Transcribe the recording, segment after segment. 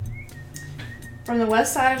From the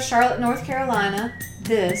west side of Charlotte, North Carolina,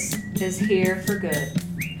 this is Here for Good,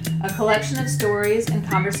 a collection of stories and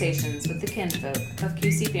conversations with the kinfolk of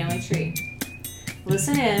QC Family Tree.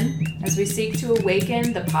 Listen in as we seek to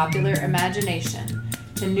awaken the popular imagination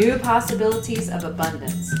to new possibilities of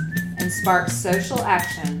abundance and spark social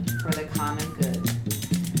action for the common good.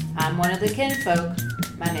 I'm one of the kinfolk.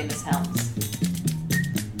 My name is Helms.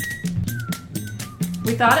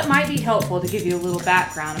 We thought it might be helpful to give you a little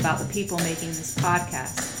background about the people making this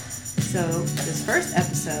podcast. So this first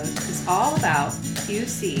episode is all about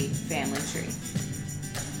QC Family Tree.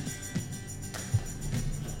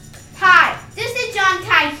 Hi, this is John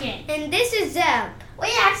Tyson. And this is Zeb. We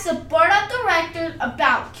asked the board of directors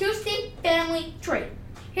about QC Family Tree.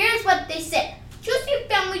 Here's what they said. QC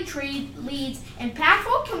Family Tree leads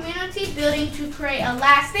impactful community building to create a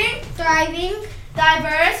lasting, Thriving,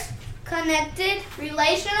 diverse, connected,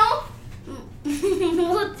 relational,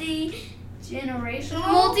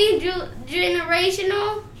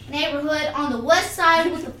 multi-generational neighborhood on the west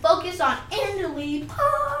side with a focus on Enderley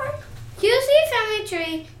Park. QC Family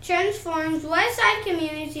Tree transforms Westside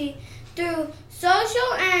community through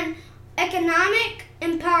social and economic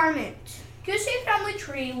empowerment. QC Family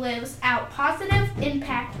Tree lives out positive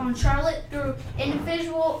impact on Charlotte through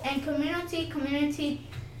individual and community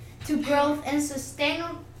to growth and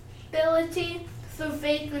sustainability through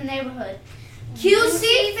faith in the neighborhood. QC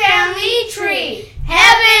Family Tree,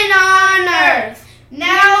 heaven on earth.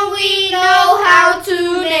 Now we know how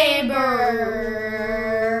to neighbor.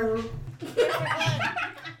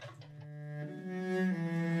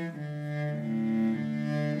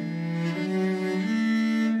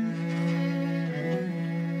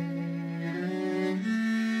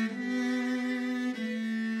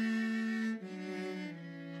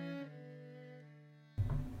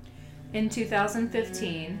 In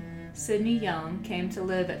 2015, Sydney Young came to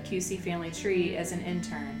live at QC Family Tree as an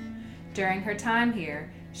intern. During her time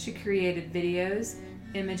here, she created videos,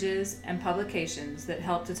 images, and publications that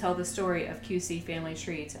helped to tell the story of QC Family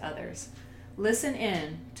Tree to others. Listen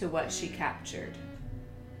in to what she captured.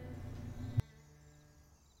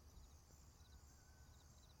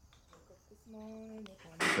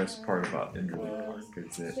 The best part about Enderley Park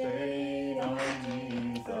is that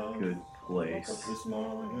it's a good place to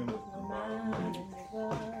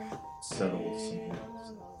settle some roots.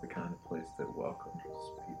 The kind of place that welcomes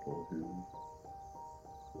people who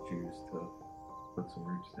choose to put some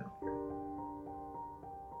roots down here.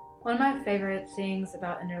 One of my favorite things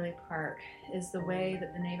about Enderley Park is the way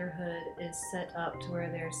that the neighborhood is set up to where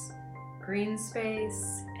there's green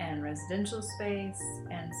space and residential space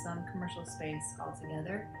and some commercial space all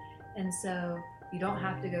together. And so you don't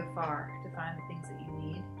have to go far to find the things that you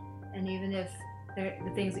need. And even if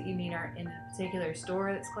the things that you need are in a particular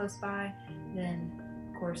store that's close by, then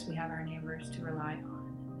of course we have our neighbors to rely on.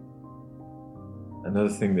 Another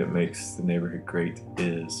thing that makes the neighborhood great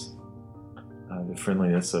is the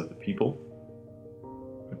friendliness of the people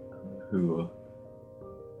who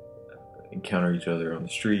encounter each other on the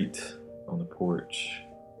street, on the porch,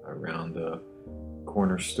 around the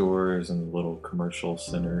corner stores and the little commercial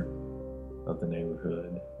center of the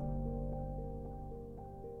neighborhood.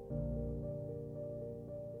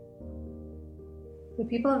 The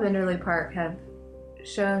people of Enderley Park have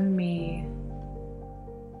shown me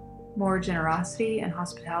more generosity and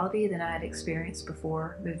hospitality than I had experienced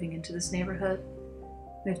before moving into this neighborhood.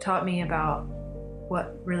 They've taught me about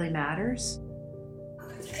what really matters.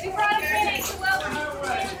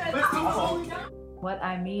 What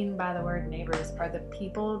I mean by the word neighbors are the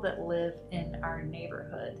people that live in our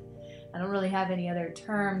neighborhood. I don't really have any other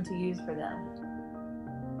term to use for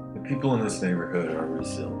them. The people in this neighborhood are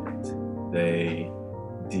resilient. They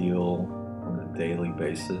deal on a daily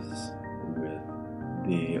basis with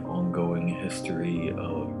the ongoing history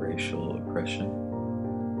of racial oppression.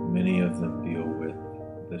 Many of them deal with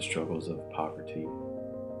the struggles of poverty.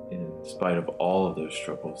 In spite of all of those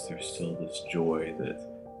struggles, there's still this joy that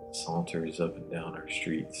saunters up and down our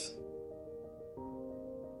streets.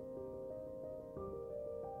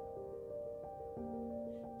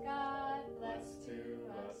 God bless to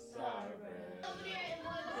us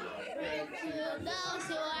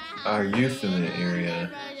Our youth in the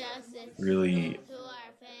area really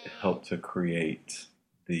helped to create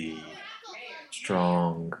the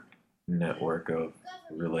strong network of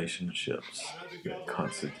relationships that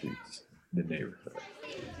constitutes the neighborhood.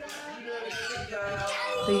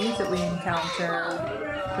 The youth that we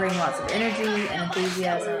encounter bring lots of energy and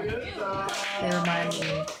enthusiasm. They remind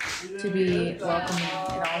me to be welcoming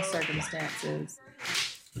in all circumstances.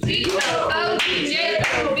 Good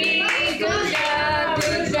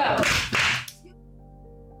job.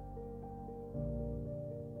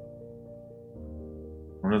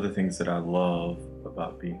 One of the things that I love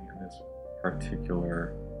about being in this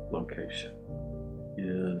particular location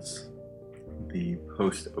is the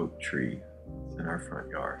post oak tree in our front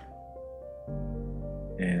yard.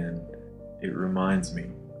 And it reminds me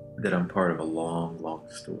that I'm part of a long, long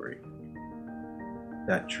story.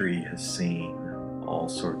 That tree has seen all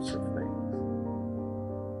sorts of things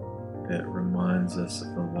that reminds us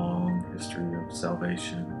of the long history of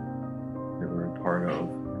salvation that we're a part of.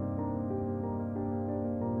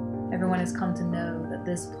 Everyone has come to know that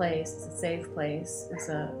this place is a safe place, is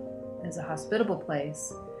a hospitable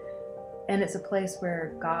place, and it's a place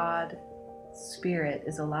where God's Spirit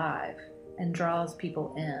is alive and draws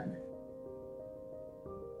people in.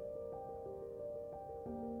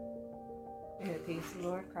 May the peace of the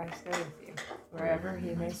Lord Christ go with you, wherever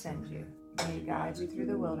He may send you. May He guide you through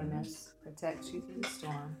the wilderness, protect you through the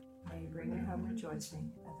storm. May He bring you home rejoicing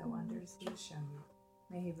at the wonders He has shown you.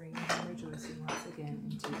 May He bring you home rejoicing once again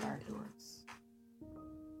into our doors.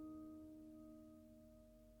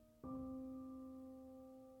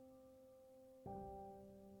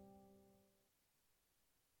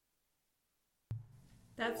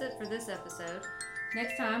 That's it for this episode.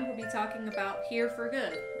 Next time, we'll be talking about Here for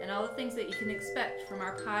Good and all the things that you can expect from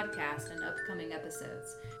our podcast and upcoming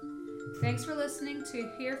episodes. Thanks for listening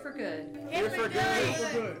to Here for Good. Here for good.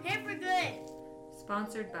 Here for good.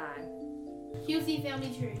 Sponsored by QC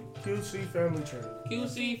Family Tree. QC Family Tree.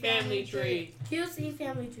 QC Family Tree. QC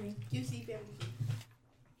Family Tree. QC Family Tree.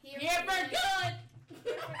 Here for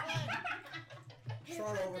good.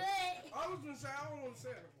 Start over. I was going to say, I don't want to say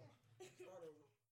it.